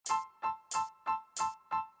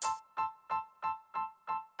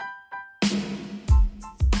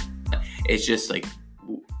It's just like,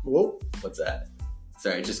 Whoa. what's that?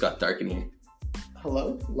 Sorry, it just got dark in here.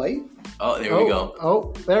 Hello? Light? Oh, there we go.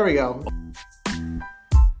 Oh, there we go.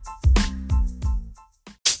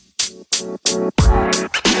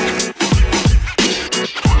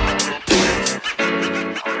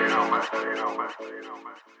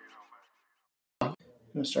 I'm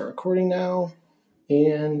going to start recording now.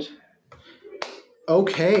 And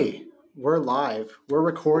okay, we're live. We're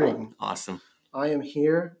recording. Awesome. I am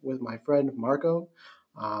here with my friend Marco.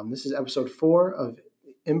 This is episode 4 of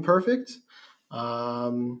Imperfect.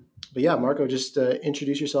 But yeah, Marco, just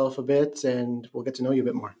introduce yourself a bit and we'll get to know you a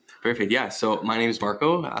bit more. Perfect. Yeah. So my name is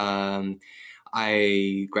Marco.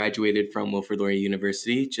 I graduated from Wilfrid Laurier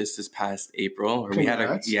University just this past April.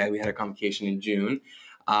 Congrats. We had a convocation in June.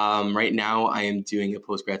 Right now, I am doing a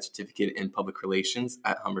postgrad certificate in public relations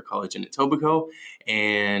at Humber College in Etobicoke,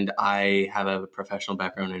 and I have a professional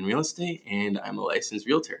background in real estate, and I'm a licensed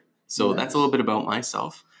realtor. So That's a little bit about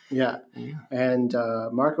myself. Yeah. And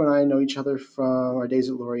Marco and I know each other from our days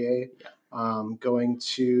at Laurier,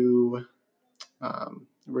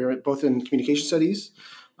 we were both in communication studies.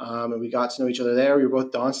 And we got to know each other there. We were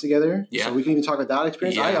both dons together. Yeah. So we can even talk about that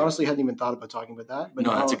experience. Yeah. I honestly hadn't even thought about talking about that. But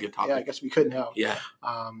no, now, that's a good topic. Yeah, I guess we could now. Yeah.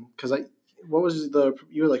 Because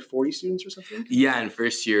you were like 40 students or something? Yeah, in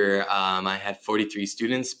first year, I had 43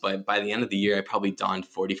 students, but by the end of the year, I probably donned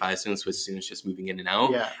 45 students with students just moving in and out.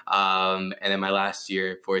 Yeah. And then my last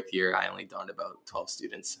year, fourth year, I only donned about 12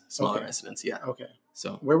 students, smaller residents. Yeah. Okay.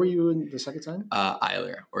 So where were you in the second time?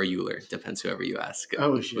 Eiler or Euler, depends whoever you ask.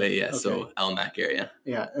 Oh, shit. But yeah, okay. So LMAC area.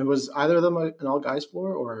 Yeah. And was either of them an all guys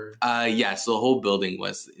floor or? Yeah. So the whole building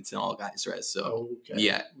it's an all guys res. So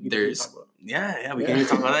yeah, we can even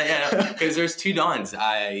talk about that. Yeah. Because there's 2 dons.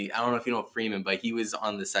 I don't know if you know Freeman, but he was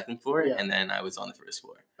on the second floor and then I was on the first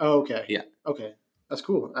floor. Oh, okay. Yeah. Okay. That's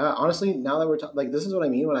cool. Honestly, now that we're talking, this is what I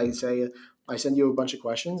mean when I say I send you a bunch of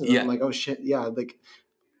questions and I'm like, oh shit. Yeah. Like,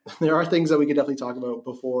 there are things that we could definitely talk about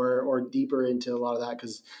before or deeper into a lot of that,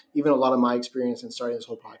 because even a lot of my experience in starting this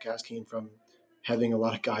whole podcast came from having a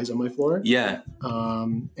lot of guys on my floor. Yeah. So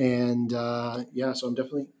I'm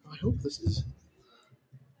definitely, I hope this is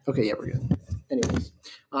okay. Yeah, we're good. Anyways.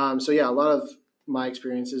 So yeah, a lot of my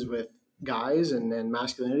experiences with guys and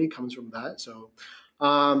masculinity comes from that. So,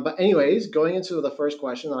 but anyways, going into the first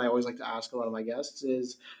question that I always like to ask a lot of my guests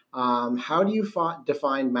is, how do you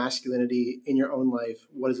define masculinity in your own life?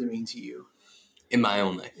 What does it mean to you? In my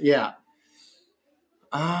own life? Yeah.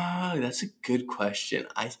 That's a good question.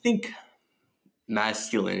 I think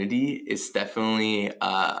masculinity is definitely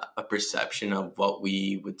a perception of what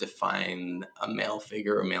we would define a male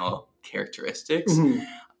figure or male characteristics.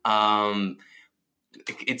 Mm-hmm.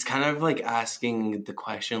 It's kind of like asking the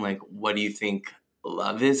question, like, what do you think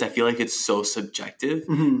love is? I feel like it's so subjective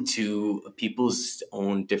to people's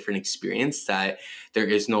own different experience that there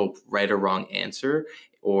is no right or wrong answer.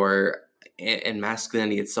 And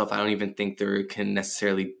masculinity itself, I don't even think there can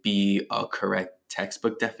necessarily be a correct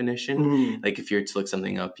textbook definition. Like if you're to look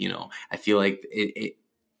something up, I feel like it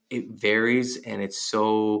varies and it's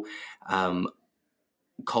so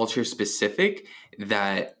culture specific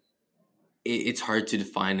that it's hard to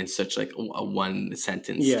define in such like a one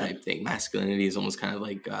sentence type thing. Masculinity is almost kind of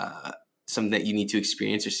like something that you need to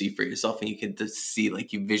experience or see for yourself, and you can just see,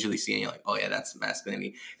 like, you visually see and you're like, oh yeah, that's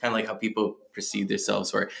masculinity. Kind of like how people perceive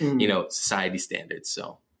themselves or society standards.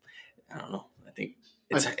 So I don't know. I think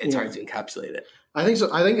it's hard to encapsulate it. I think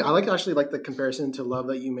so. I think I like the comparison to love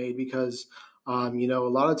that you made because a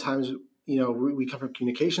lot of times we come from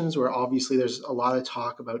communications where obviously there's a lot of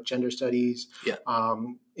talk about gender studies. Yeah.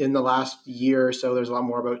 In the last year or so, there's a lot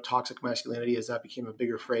more about toxic masculinity as that became a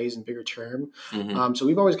bigger phrase and bigger term. Mm-hmm. So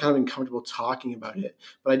we've always kind of been comfortable talking about it.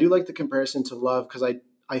 But I do like the comparison to love because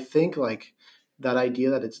I think like that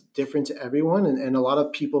idea that it's different to everyone. And a lot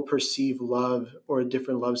of people perceive love or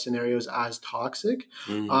different love scenarios as toxic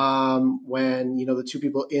when, the 2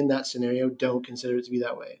 people in that scenario don't consider it to be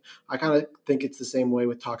that way. I kind of think it's the same way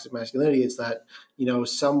with toxic masculinity. It's that,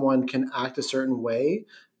 someone can act a certain way.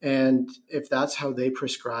 And if that's how they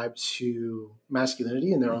prescribe to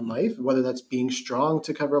masculinity in their own life, whether that's being strong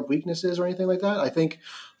to cover up weaknesses or anything like that, I think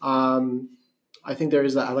there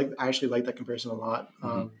is that. I actually like that comparison a lot.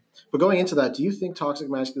 But going into that, do you think toxic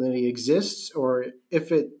masculinity exists, or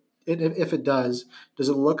if it does it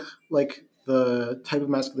look like the type of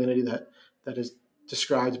masculinity that is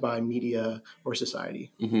described by media or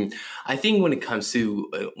society. Mm-hmm. I think when it comes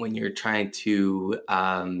to when you're trying to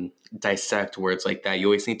dissect words like that, you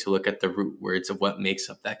always need to look at the root words of what makes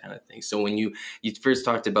up that kind of thing. So when you first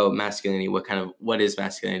talked about masculinity, what is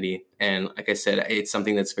masculinity? And like I said, it's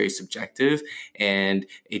something that's very subjective and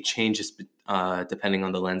it changes depending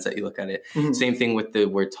on the lens that you look at it. Mm-hmm. Same thing with the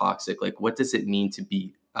word toxic. Like, what does it mean to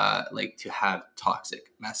be like to have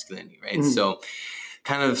toxic masculinity, right? Mm-hmm. So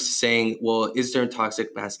kind of saying, well, is there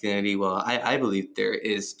toxic masculinity? Well, I believe there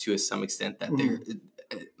is to some extent that mm-hmm.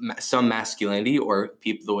 Some masculinity or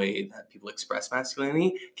the way that people express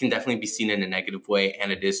masculinity can definitely be seen in a negative way,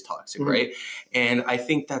 and it is toxic, mm-hmm. right? And I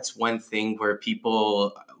think that's one thing where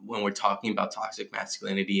people, when we're talking about toxic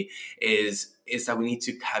masculinity, is that we need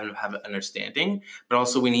to have an understanding, but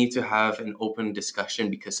also we need to have an open discussion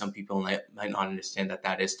because some people might not understand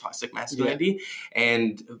that is toxic masculinity. Yeah.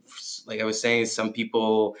 And like I was saying, some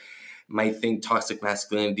people might think toxic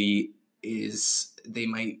masculinity is, they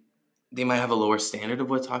might have a lower standard of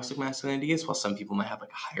what toxic masculinity is, while some people might have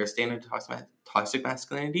like a higher standard of toxic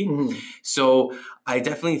masculinity. Mm-hmm. So I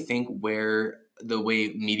definitely think where the way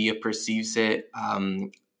media perceives it, I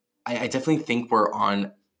definitely think we're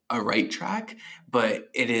on a right track, but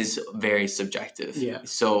it is very subjective. Yeah.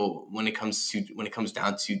 So when it comes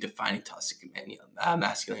down to defining toxic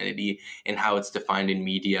masculinity and how it's defined in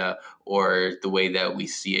media or the way that we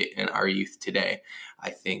see it in our youth today, I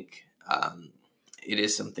think it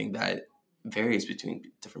is something that varies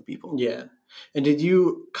between different people. Yeah. And did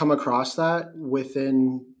you come across that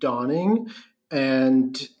within Dawning?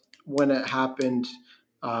 And when it happened,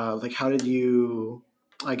 like how did you,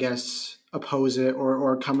 I guess, oppose it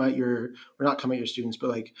or not come at your students,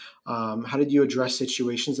 but like how did you address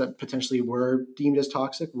situations that potentially were deemed as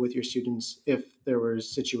toxic with your students if there were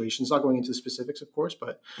situations, not going into the specifics, of course,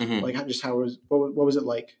 but mm-hmm. like what was it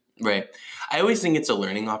like? Right. I always think it's a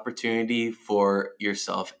learning opportunity for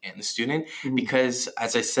yourself and the student mm-hmm. because,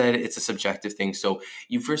 as I said, it's a subjective thing. So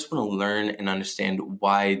you first want to learn and understand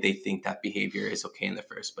why they think that behavior is okay in the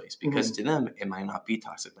first place. Because mm-hmm. to them, it might not be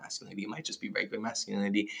toxic masculinity. It might just be regular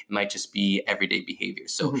masculinity. It might just be everyday behavior.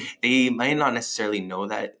 So mm-hmm. they might not necessarily know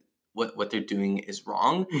that what they're doing is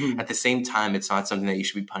wrong. Mm-hmm. At the same time, it's not something that you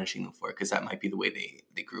should be punishing them for because that might be the way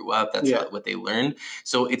they grew up. That's what they learned.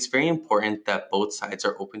 So it's very important that both sides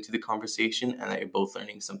are open to the conversation and that you're both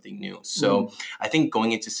learning something new. So mm-hmm. I think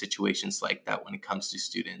going into situations like that when it comes to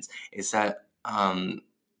students is that in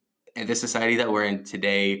the society that we're in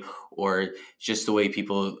today, or just the way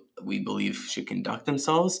people we believe should conduct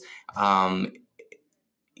themselves,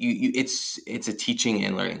 it's a teaching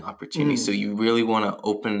and learning opportunity. So you really want to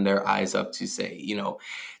open their eyes up to say,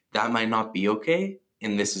 that might not be okay,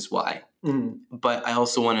 and this is why. But I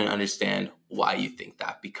also want to understand why you think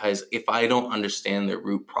that, because if I don't understand the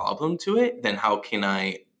root problem to it, then how can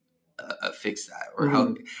I fix that? Or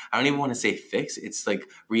how, I don't even want to say fix. It's like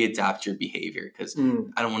readapt your behavior, because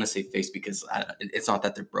I don't want to say fix because it's not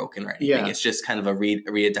that they're broken or anything. Yeah. It's just kind of a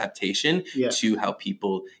readaptation to how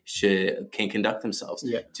people can conduct themselves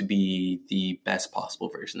to be the best possible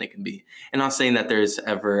version they can be. And not saying that there's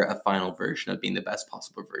ever a final version of being the best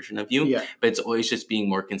possible version of you, but it's always just being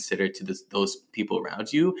more considerate to those people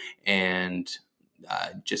around you and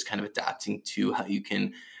just kind of adapting to how you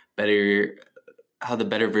can how the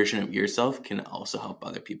better version of yourself can also help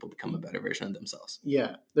other people become a better version of themselves.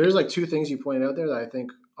 Yeah. There's like two things you pointed out there that I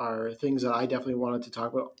think are things that I definitely wanted to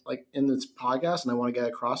talk about like in this podcast, and I want to get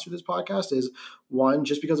across through this podcast is, one,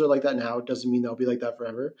 just because they're like that now doesn't mean they'll be like that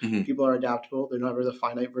forever. Mm-hmm. People are adaptable. They're never the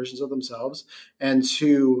finite versions of themselves. And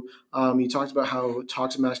two, you talked about how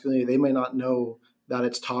toxic masculinity, they may not know that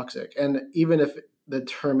it's toxic. And even if the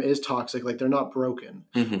term is toxic, like they're not broken.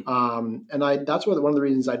 Mm-hmm. And that's one of the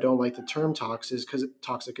reasons I don't like the term toxic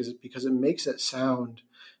is because it makes it sound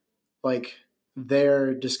like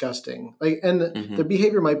they're disgusting. Like, and the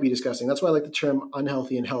behavior might be disgusting. That's why I like the term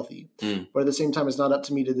unhealthy and healthy. But at the same time, it's not up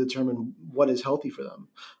to me to determine what is healthy for them.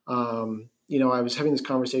 I was having this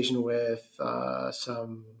conversation with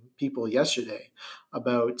some people yesterday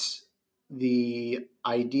about the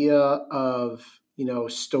idea of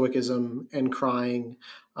stoicism and crying,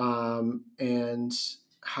 and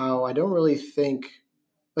how I don't really think,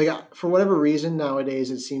 like, for whatever reason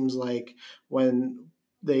nowadays, it seems like when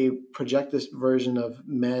they project this version of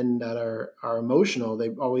men that are emotional, they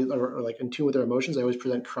always are like in tune with their emotions. They always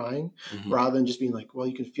present crying rather than just being like, well,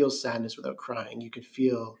 you can feel sadness without crying. You can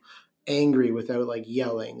feel angry without like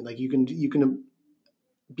yelling. Like you can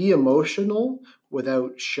be emotional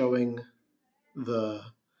without showing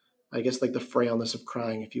I guess like the frailness of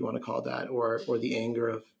crying, if you want to call it that, or the anger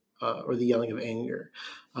of, or the yelling of anger.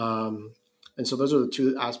 And so those are the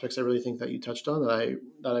two aspects I really think that you touched on that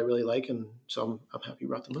I really like, and so I'm happy you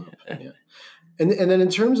brought them up. Yeah. And then in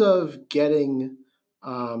terms of getting,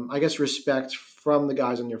 I guess, respect from the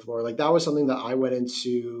guys on your floor, like that was something that I went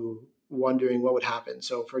into wondering what would happen.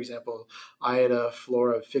 So, for example, I had a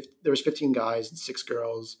floor of there was 15 guys and 6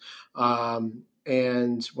 girls.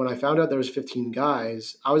 And when I found out there was 15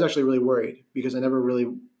 guys, I was actually really worried because I never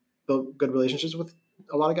really built good relationships with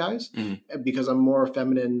a lot of guys because I'm more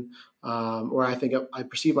feminine, or I think I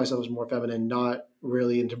perceive myself as more feminine, not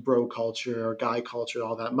really into bro culture or guy culture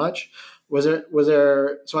all that much. Was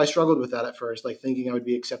there, so I struggled with that at first, like thinking I would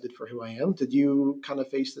be accepted for who I am. Did you kind of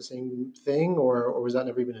face the same thing, or was that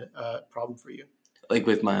never even a problem for you? Like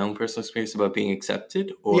with my own personal experience about being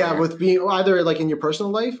accepted? Or yeah, with being either like in your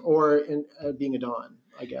personal life or in being a Don,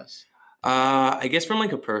 I guess. I guess from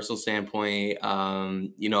like a personal standpoint,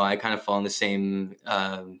 I kind of fall in the same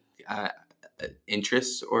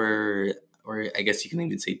interests, or I guess you can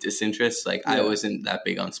even say disinterest. Like I wasn't that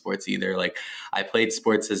big on sports either. Like I played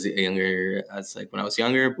sports as when I was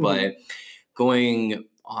younger, but going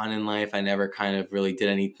on in life, I never kind of really did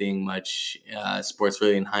anything much sports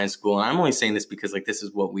really in high school. And I'm only saying this because like this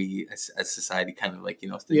is what we as society kind of like,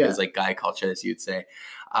 think is like guy culture, as you'd say.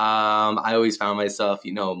 I always found myself,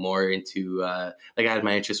 more into like I had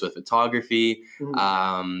my interest with photography,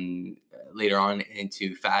 later on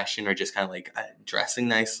into fashion, or just kind of like dressing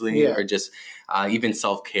nicely, or just even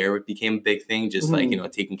self-care became a big thing, just like,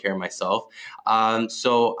 taking care of myself.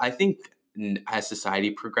 So I think as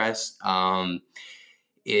society progressed, as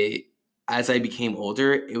I became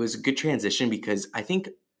older, it was a good transition because I think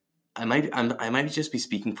I might just be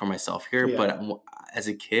speaking for myself here, but as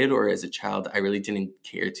a kid or as a child, I really didn't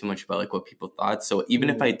care too much about like what people thought. So even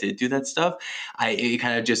if I did do that stuff, it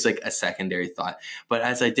kind of just like a secondary thought. But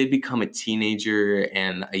as I did become a teenager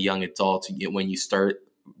and a young adult, when you start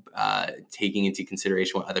taking into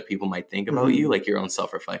consideration what other people might think about you, like your own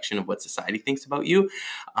self-reflection of what society thinks about you.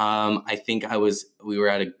 I think we were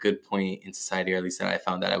at a good point in society, or at least that I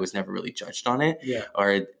found that I was never really judged on it.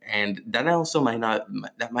 And that also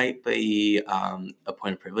might be a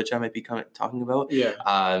point of privilege I might be talking about.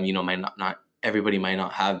 Not everybody might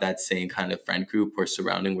not have that same kind of friend group or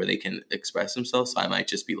surrounding where they can express themselves. So I might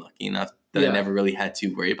just be lucky enough that I never really had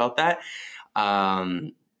to worry about that.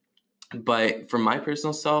 But for my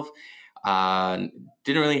personal self,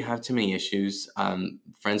 didn't really have too many issues.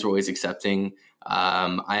 Friends were always accepting.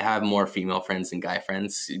 I have more female friends than guy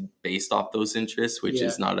friends based off those interests, which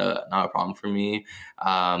is not a problem for me.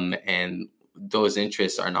 And those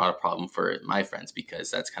interests are not a problem for my friends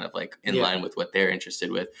because that's kind of like in line with what they're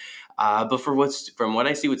interested with. But from what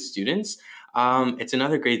I see with students, it's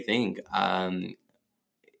another great thing.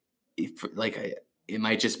 It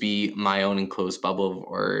might just be my own enclosed bubble,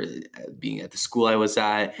 or being at the school I was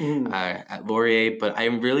at Laurier, but I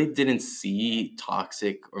really didn't see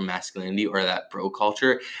toxic or masculinity or that bro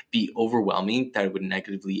culture be overwhelming that it would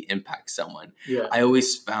negatively impact someone. I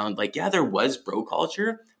always found there was bro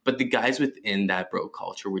culture, but the guys within that bro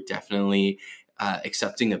culture were definitely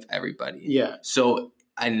accepting of everybody. So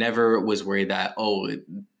I never was worried that,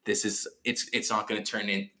 it's not going to turn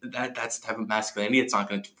in that's the type of masculinity. It's not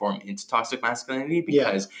going to form into toxic masculinity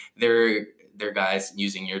because they're guys,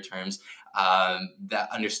 using your terms, that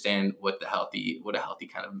understand what a healthy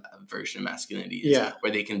kind of version of masculinity is,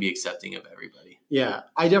 where they can be accepting of everybody.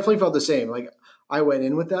 I definitely felt the same. Like I went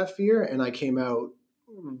in with that fear and I came out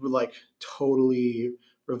like totally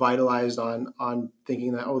revitalized on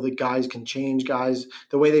thinking that, the guys can change. Guys,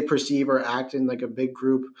 the way they perceive or act in like a big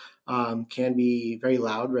group can be very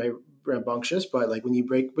loud, very rambunctious, but like when you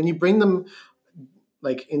bring them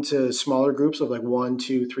like into smaller groups of like 1,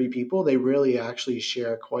 2, 3 people, they really actually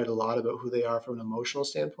share quite a lot about who they are from an emotional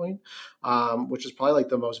standpoint, which is probably like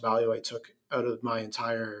the most value I took out of my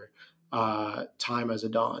entire time as a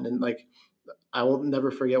Don. And like I will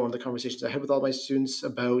never forget one of the conversations I had with all my students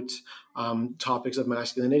about topics of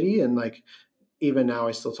masculinity. And like, even now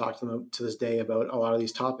I still talk to them to this day about a lot of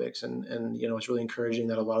these topics. And it's really encouraging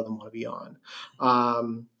that a lot of them want to be on.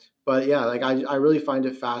 But yeah, like I really find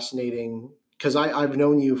it fascinating because I've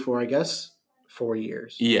known you for, I guess, 4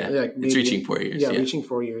 years. It's reaching 4 years. Reaching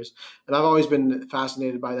 4 years. And I've always been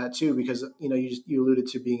fascinated by that too, because, you alluded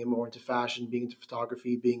to being more into fashion, being into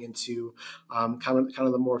photography, being into kind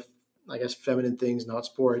of the more, I guess, feminine things, not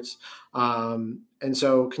sports. And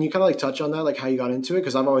so can you kind of like touch on that, like how you got into it?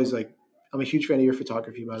 Because I'm a huge fan of your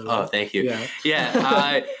photography, by the way. Oh, thank you.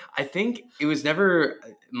 I think it was never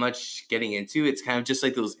much getting into. It's kind of just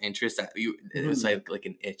like those interests that it was like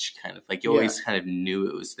an itch, kind of like you always kind of knew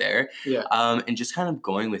it was there. And just kind of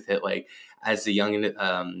going with it. Like as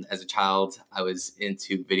a child, I was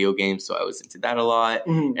into video games, so I was into that a lot.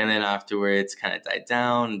 And then afterwards, kind of died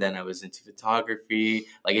down. Then I was into photography.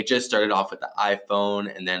 Like it just started off with the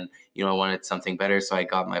iPhone, and then I wanted something better, so I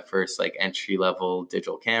got my first like entry level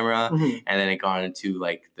digital camera, and then it got into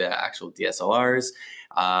like the actual DSLRs,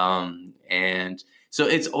 and so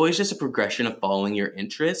it's always just a progression of following your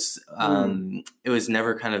interests. It was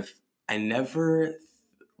never I never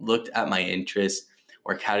looked at my interests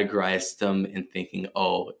or categorized them and thinking,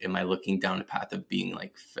 oh, am I looking down a path of being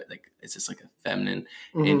like is this like a feminine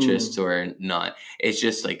interest or not? It's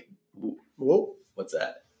just like, whoa, what's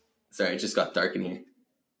that? Sorry, it just got dark in here.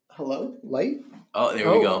 Hello, light. Oh,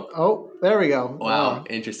 there we go. Oh, there we go. Wow,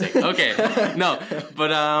 interesting. Okay, no,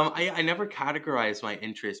 but I never categorized my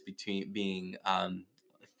interest between being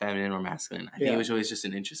feminine or masculine. I think it was always just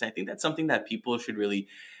an interest. I think that's something that people should really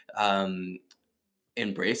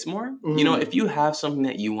embrace more. If you have something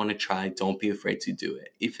that you want to try, don't be afraid to do it.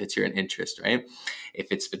 If it's your interest, right?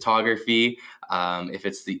 If it's photography, if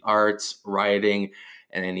it's the arts, writing,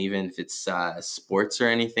 and then even if it's sports or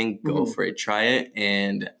anything, go for it, try it.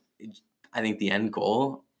 And I think the end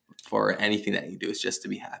goal for anything that you do is just to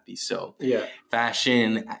be happy. So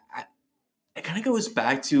fashion, it kind of goes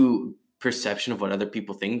back to perception of what other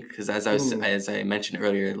people think, because as I mentioned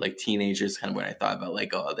earlier, like teenagers, kind of when I thought about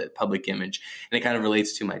like the public image, and it kind of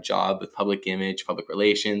relates to my job with public image, public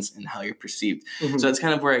relations, and how you're perceived. So that's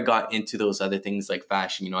kind of where I got into those other things like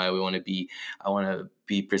fashion. I want to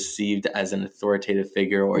be perceived as an authoritative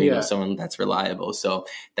figure, or someone that's reliable. So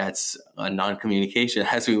that's non-communication,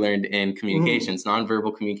 as we learned in communications.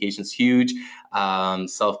 Nonverbal communication is huge.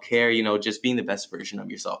 Self-care, just being the best version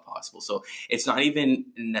of yourself possible. So it's not even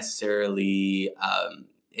necessarily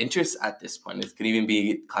interest at this point. It could even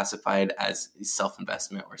be classified as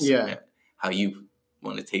self-investment, or how you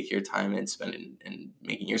want to take your time and spend it in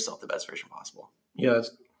making yourself the best version possible. Yeah,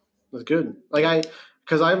 that's good.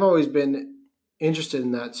 Because I've always been interested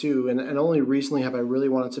in that too, and only recently have I really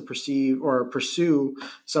wanted to pursue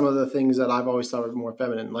some of the things that I've always thought were more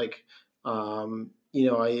feminine. I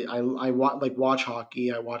watch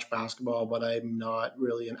hockey, I watch basketball, but I'm not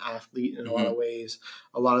really an athlete in a lot of ways.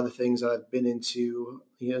 A lot of the things that I've been into,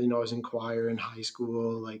 I was in choir in high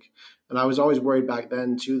school, and I was always worried back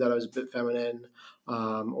then too that I was a bit feminine,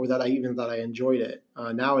 or that I enjoyed it.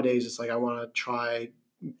 Nowadays, it's like I want to try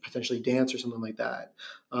potentially dance or something like that.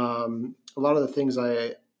 A lot of the things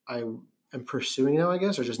I am pursuing now, I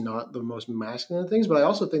guess, are just not the most masculine things. But I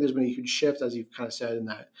also think there's been a huge shift, as you've kind of said, in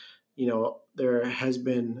that there has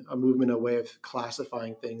been a movement away of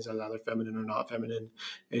classifying things as either feminine or not feminine.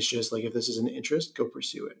 It's just like, if this is an interest, go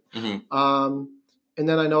pursue it. And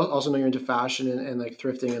then I also know you're into fashion and like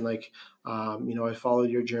thrifting, and I followed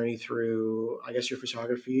your journey through, I guess, your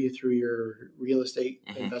photography, through your real estate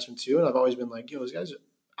investment too. And I've always been like, this guy's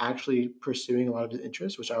actually pursuing a lot of his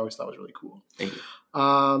interests, which I always thought was really cool. Thank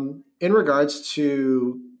you. In regards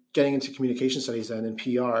to getting into communication studies then and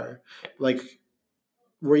PR,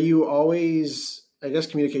 were you always, I guess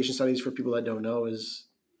communication studies, for people that don't know, is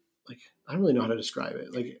I don't really know how to describe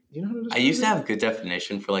it. Do you know how to describe it? I used to have a good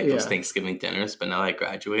definition for those Thanksgiving dinners, but now I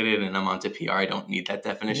graduated and I'm onto PR. I don't need that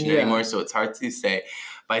definition anymore, so it's hard to say.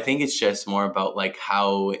 But I think it's just more about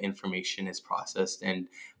how information is processed and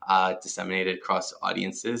disseminated across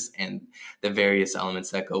audiences, and the various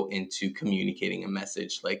elements that go into communicating a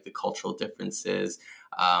message, like the cultural differences.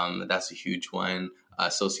 That's a huge one.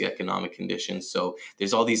 Socioeconomic conditions. So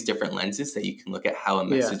there's all these different lenses that you can look at how a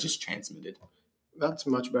message is transmitted. That's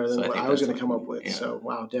much better than what I was going to come up with. Yeah. So,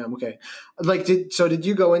 wow, damn, okay. Did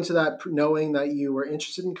you go into that knowing that you were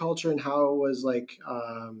interested in culture and how it was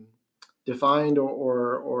defined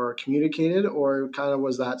or communicated, or kind of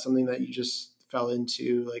was that something that you just fell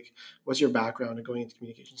into? What's your background in going into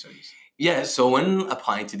communication studies? Yeah, so when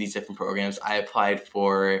applying to these different programs, I applied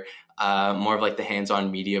for more of the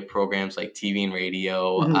hands-on media programs like TV and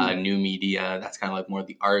radio, new media. That's kind of more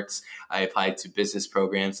the arts. I applied to business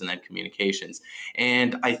programs and then communications.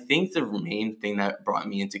 And I think the main thing that brought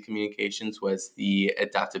me into communications was the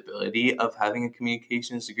adaptability of having a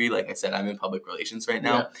communications degree. Like I said, I'm in public relations right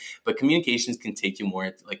now, but communications can take you more,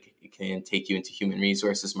 it can take you into human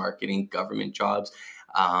resources, marketing, government jobs.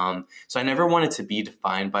 So I never wanted to be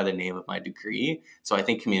defined by the name of my degree. So I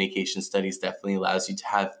think communication studies definitely allows you to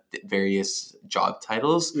have various job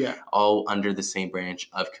titles all under the same branch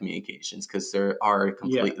of communications, because there are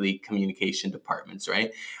completely communication departments,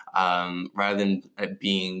 right? Rather than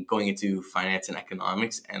going into finance and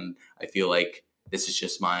economics. And I feel like this is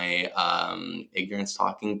just my ignorance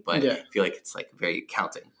talking, but Yeah. I feel like it's like very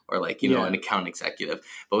accounting or like, you know, an account executive.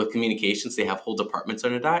 But with communications, they have whole departments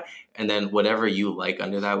under that. And then whatever you like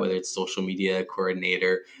under that, whether it's social media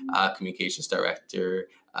coordinator, communications director,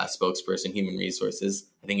 spokesperson, human resources,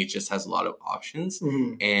 I think it just has a lot of options.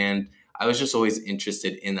 Mm-hmm. And I was just always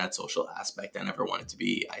interested in that social aspect. I never wanted to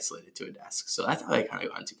be isolated to a desk. So that's how I kind of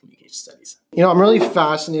got into communication studies. You know, I'm really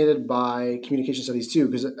fascinated by communication studies too,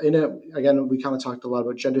 because again, we kind of talked a lot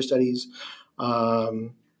about gender studies,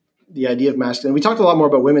 the idea of masculine. We talked a lot more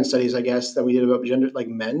about women's studies, I guess, than we did about gender, like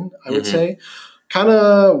men, I would say. Kind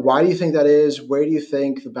of, why do you think that is? Where do you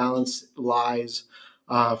think the balance lies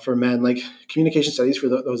for men? Like communication studies, for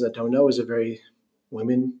those that don't know, is a very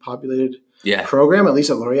women-populated program. At least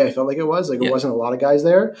at Laurier, I felt like it was. Like it wasn't a lot of guys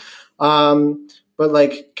there. But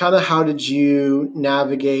like, kind of, how did you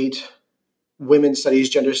navigate women's studies,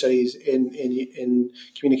 gender studies in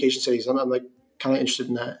communication studies? I'm like kind of interested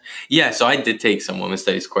in that. Yeah, so I did take some women's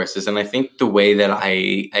studies courses, and I think the way that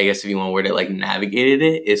I guess if you want to word it, like navigated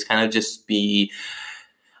it, is kind of just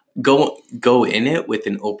go in it with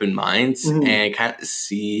an open mind and kind of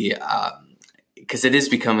see, because it is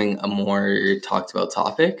becoming a more talked about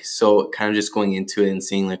topic. So kind of just going into it and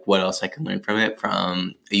seeing like what else I can learn from it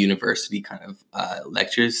from a university kind of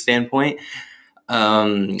lecture standpoint.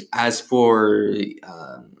 As for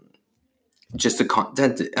just the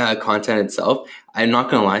content itself, I'm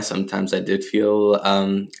not gonna lie, sometimes I did feel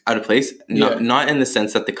out of place. Not in the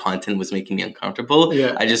sense that the content was making me uncomfortable.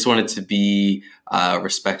 I just wanted to be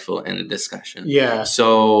respectful in a discussion.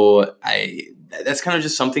 So that's kind of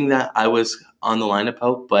just something that I was on the line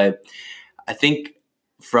about. But I think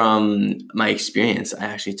from my experience, I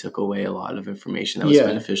actually took away a lot of information that was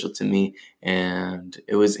beneficial to me. And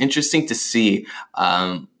it was interesting to see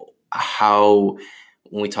how,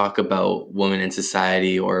 when we talk about women in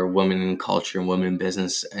society or women in culture and women in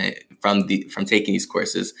business, from taking these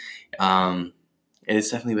courses, it is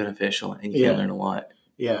definitely beneficial, and you can learn a lot.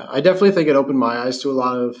 Yeah, I definitely think it opened my eyes to a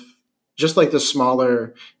lot of just like the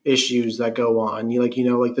smaller issues that go on. Like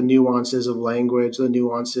the nuances of language, the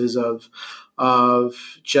nuances of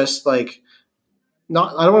just like, I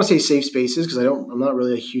don't want to say safe spaces, because I'm not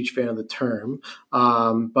really a huge fan of the term,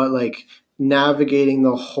 but like navigating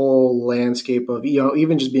the whole landscape of,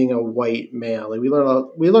 even just being a white male. Like we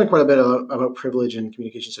learn quite a bit about privilege in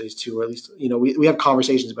communication studies too, or at least, we have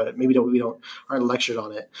conversations about it. Maybe aren't lectured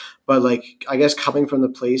on it, but like, I guess coming from the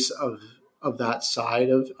place of that side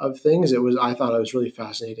of things, I thought it was really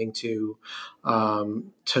fascinating to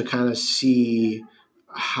kind of see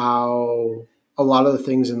how a lot of the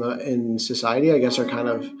things in society, I guess, are kind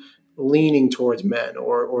of leaning towards men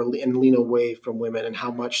and lean away from women, and how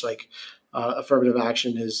much like affirmative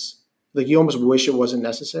action is, like, you almost wish it wasn't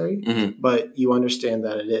necessary, but you understand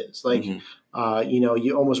that it is. Like,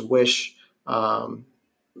 you almost wish,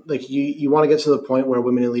 like you want to get to the point where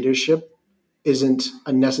women in leadership isn't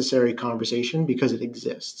a necessary conversation because it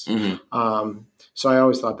exists. So I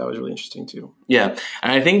always thought that was really interesting too. Yeah.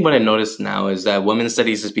 And I think what I noticed now is that women's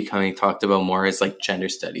studies is becoming talked about more as like gender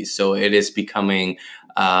studies. So it is becoming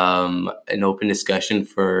an open discussion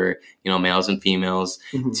for, males and females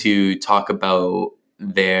to talk about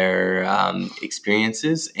their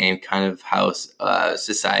experiences and kind of how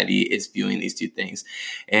society is viewing these two things.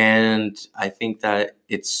 And I think that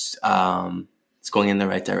it's going in the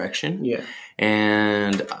right direction. Yeah.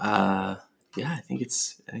 And I think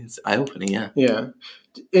it's eye-opening. Yeah.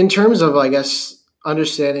 In terms of, I guess,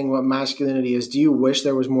 understanding what masculinity is, do you wish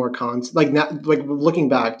there was more like looking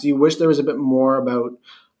back, do you wish there was a bit more about,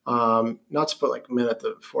 not to put like men at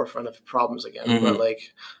the forefront of problems again, but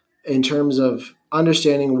like in terms of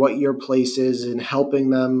understanding what your place is in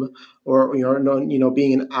helping them, or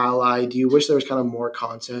being an ally, do you wish there was kind of more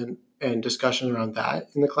content and discussion around that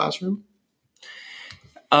in the classroom?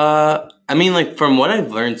 I mean, like, from what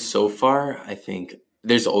I've learned so far, I think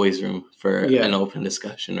there's always room for an open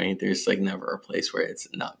discussion, right? There's like never a place where it's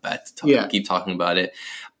not bad to keep talking about it.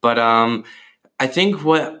 But I think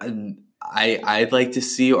what I'd like to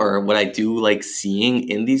see, or what I do like seeing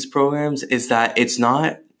in these programs, is that it's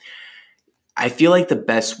not, I feel like the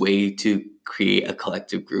best way to create a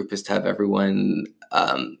collective group is to have everyone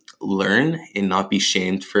learn and not be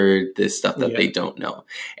shamed for the stuff that they don't know.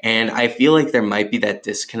 And I feel like there might be that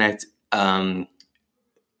disconnect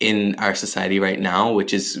in our society right now,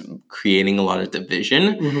 which is creating a lot of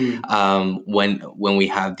division when we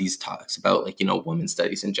have these talks about, like, women's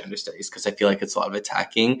studies and gender studies, because I feel like it's a lot of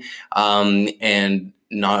attacking and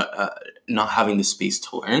not not having the space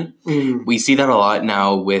to learn. We see that a lot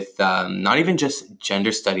now with not even just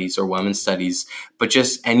gender studies or women's studies, but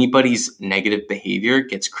just anybody's negative behavior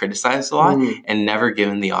gets criticized a lot and never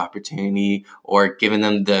given the opportunity or given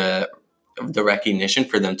them the recognition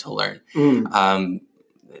for them to learn.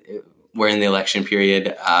 We're in the election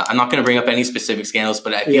period. I'm not going to bring up any specific scandals,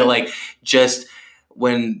 but I feel like just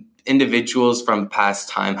when individuals from past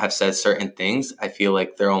time have said certain things, I feel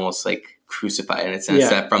like they're almost like crucified in a sense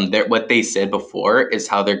that from what they said before is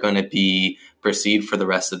how they're going to be perceived for the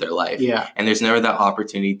rest of their life. And there's never that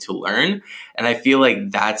opportunity to learn. And I feel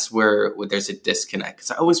like that's where there's a disconnect,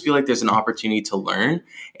 because I always feel like there's an opportunity to learn,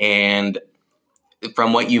 and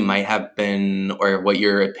from what you might have been or what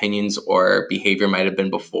your opinions or behavior might have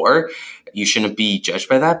been before, you shouldn't be judged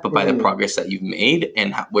by that, but by the progress that you've made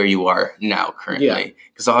and where you are now currently.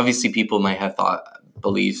 Because obviously people might have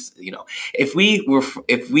beliefs, if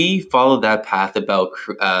we follow that path about,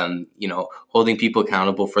 holding people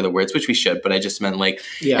accountable for the words, which we should, but I just meant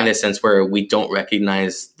in a sense where we don't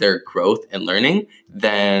recognize their growth and learning,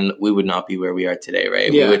 then we would not be where we are today,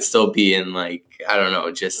 right? We would still be in I don't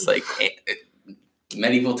know, just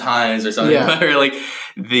medieval times or something, where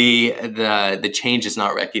the change is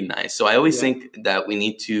not recognized. So I always think that we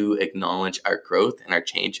need to acknowledge our growth and our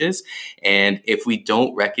changes. And if we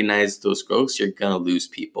don't recognize those growths, you're going to lose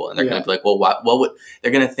people. And they're going to be like, well, what would,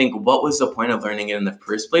 they're going to think, what was the point of learning it in the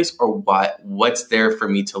first place? Or what's there for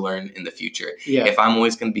me to learn in the future? If I'm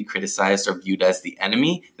always going to be criticized or viewed as the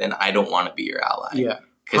enemy, then I don't want to be your ally.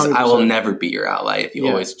 Because I will never be your ally if you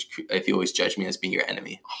always judge me as being your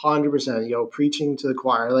enemy. 100%, preaching to the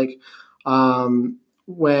choir.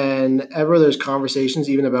 Whenever there's conversations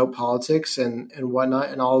even about politics and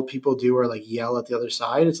whatnot, and all people do are yell at the other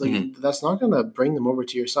side, it's that's not going to bring them over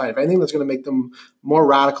to your side. If anything, that's going to make them more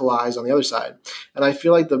radicalized on the other side. And I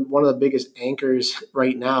feel like one of the biggest anchors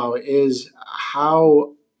right now is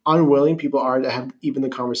how unwilling people are to have even the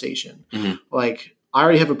conversation. I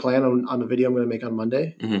already have a plan on the video I'm going to make on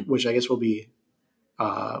Monday, which I guess will be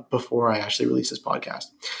before I actually release this podcast,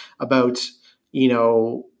 about,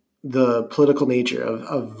 the political nature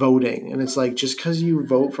of voting. And it's just because you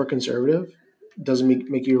vote for conservative doesn't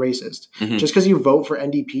make you racist. Just because you vote for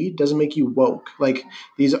NDP doesn't make you woke.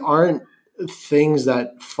 These aren't things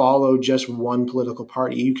that follow just one political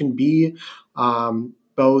party. You can be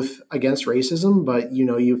both against racism, but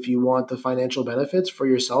if you want the financial benefits for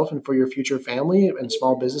yourself and for your future family and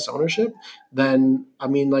small business ownership, then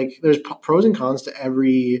there's pros and cons to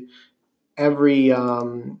every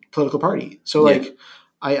political party. So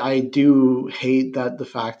I do hate that the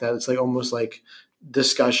fact that it's almost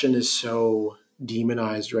discussion is so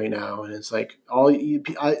demonized right now, and it's I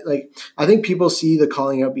think people see the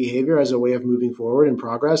calling out behavior as a way of moving forward and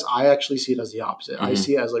progress. I actually see it as the opposite. I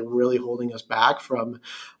see it as really holding us back from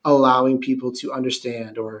allowing people to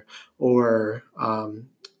understand or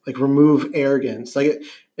remove arrogance.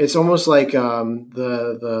 It's almost the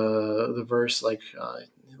verse let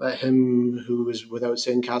him who is without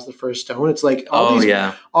sin cast the first stone. It's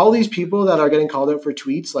all these people that are getting called out for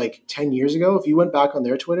tweets 10 years ago, if you went back on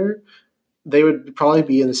their Twitter, they would probably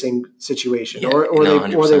be in the same situation, or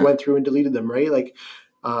they went through and deleted them, right?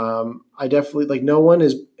 I definitely no one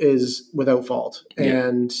is without fault,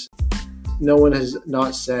 and no one has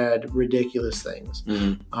not said ridiculous things.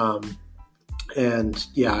 And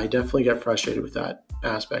I definitely get frustrated with that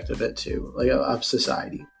aspect of it too, of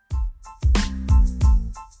society.